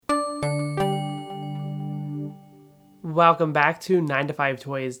Welcome back to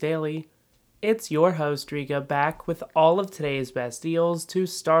 9to5Toys Daily. It's your host Rika back with all of today's best deals to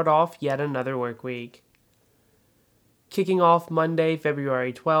start off yet another work week. Kicking off Monday,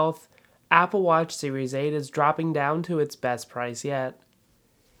 February 12th, Apple Watch Series 8 is dropping down to its best price yet.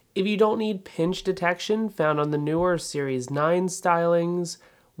 If you don't need pinch detection found on the newer Series 9 stylings,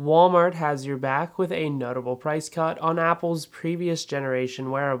 Walmart has your back with a notable price cut on Apple's previous generation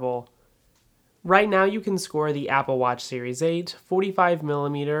wearable. Right now you can score the Apple Watch Series 8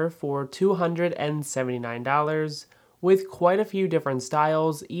 45mm for $279, with quite a few different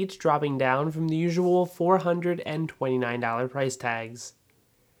styles, each dropping down from the usual $429 price tags.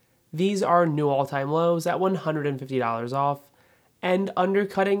 These are new all-time lows at $150 off, and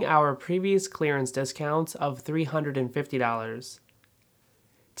undercutting our previous clearance discounts of $350.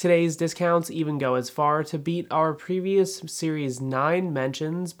 Today's discounts even go as far to beat our previous Series 9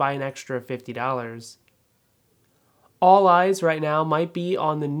 mentions by an extra $50. All eyes right now might be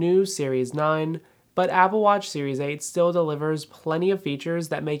on the new Series 9, but Apple Watch Series 8 still delivers plenty of features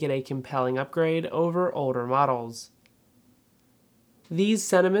that make it a compelling upgrade over older models. These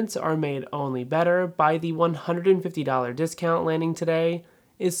sentiments are made only better by the $150 discount landing today,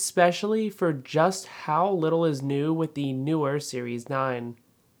 especially for just how little is new with the newer Series 9.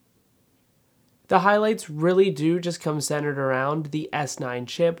 The highlights really do just come centered around the S9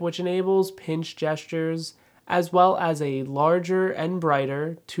 chip, which enables pinch gestures, as well as a larger and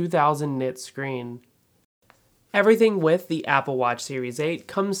brighter 2000 nit screen. Everything with the Apple Watch Series 8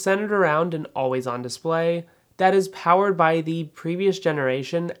 comes centered around an always-on display that is powered by the previous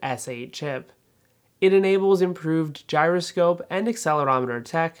generation S8 chip. It enables improved gyroscope and accelerometer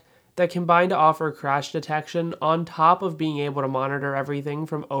tech that combine to offer crash detection on top of being able to monitor everything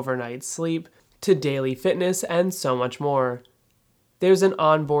from overnight sleep to daily fitness and so much more. There's an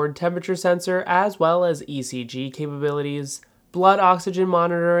onboard temperature sensor as well as ECG capabilities, blood oxygen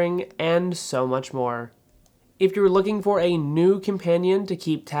monitoring, and so much more. If you're looking for a new companion to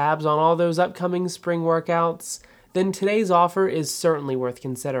keep tabs on all those upcoming spring workouts, then today's offer is certainly worth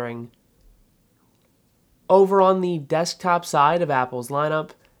considering. Over on the desktop side of Apple's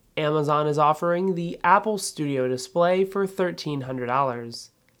lineup, Amazon is offering the Apple Studio Display for $1,300.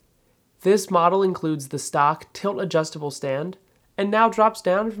 This model includes the stock tilt-adjustable stand, and now drops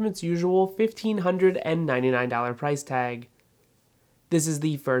down from its usual $1,599 price tag. This is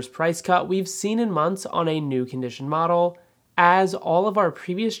the first price cut we've seen in months on a new condition model, as all of our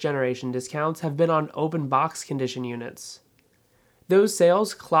previous generation discounts have been on open box condition units. Those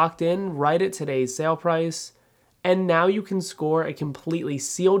sales clocked in right at today's sale price, and now you can score a completely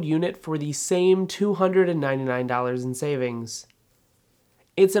sealed unit for the same $299 in savings.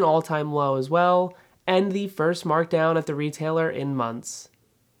 It's an all-time low as well, and the first markdown at the retailer in months.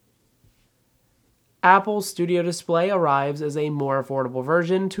 Apple's Studio Display arrives as a more affordable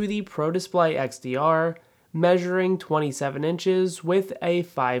version to the Pro Display XDR, measuring 27 inches with a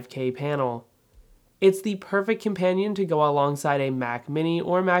 5K panel. It's the perfect companion to go alongside a Mac Mini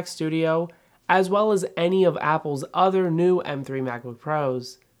or Mac Studio, as well as any of Apple's other new M3 MacBook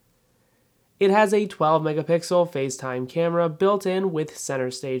Pros. It has a 12-megapixel FaceTime camera built in with center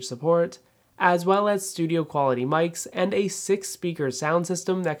stage support, as well as studio quality mics and a 6-speaker sound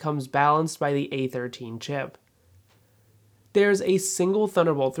system that comes balanced by the A13 chip. There's a single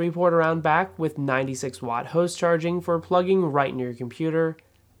Thunderbolt 3 port around back with 96-watt host charging for plugging right in your computer,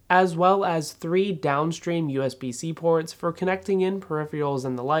 as well as 3 downstream USB-C ports for connecting in peripherals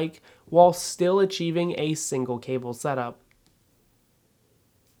and the like, while still achieving a single cable setup.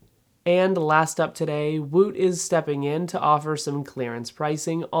 And last up today, Woot is stepping in to offer some clearance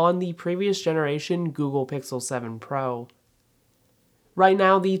pricing on the previous generation Google Pixel 7 Pro. Right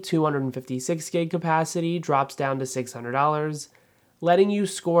now, the 256GB capacity drops down to $600, letting you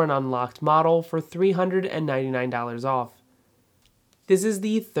score an unlocked model for $399 off. This is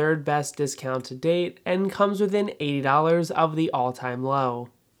the third best discount to date and comes within $80 of the all-time low.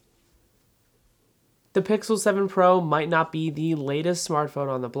 The Pixel 7 Pro might not be the latest smartphone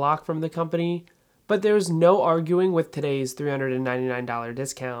on the block from the company, but there's no arguing with today's $399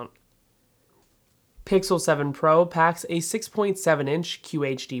 discount. Pixel 7 Pro packs a 6.7-inch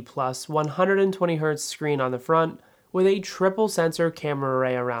QHD+ 120Hz screen on the front with a triple sensor camera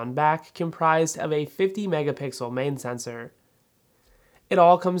array around back comprised of a 50-megapixel main sensor. It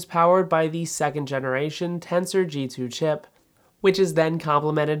all comes powered by the second generation Tensor G2 chip, which is then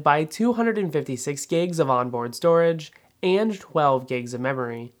complemented by 256 gigs of onboard storage and 12 gigs of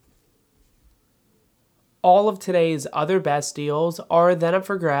memory. All of today's other best deals are then up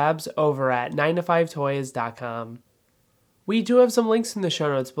for grabs over at 9to5toys.com. We do have some links in the show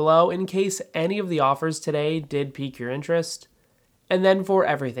notes below in case any of the offers today did pique your interest. And then for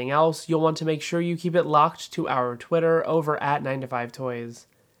everything else, you'll want to make sure you keep it locked to our Twitter over at 9to5Toys.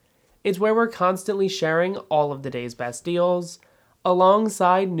 It's where we're constantly sharing all of the day's best deals,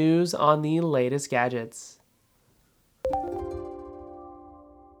 alongside news on the latest gadgets.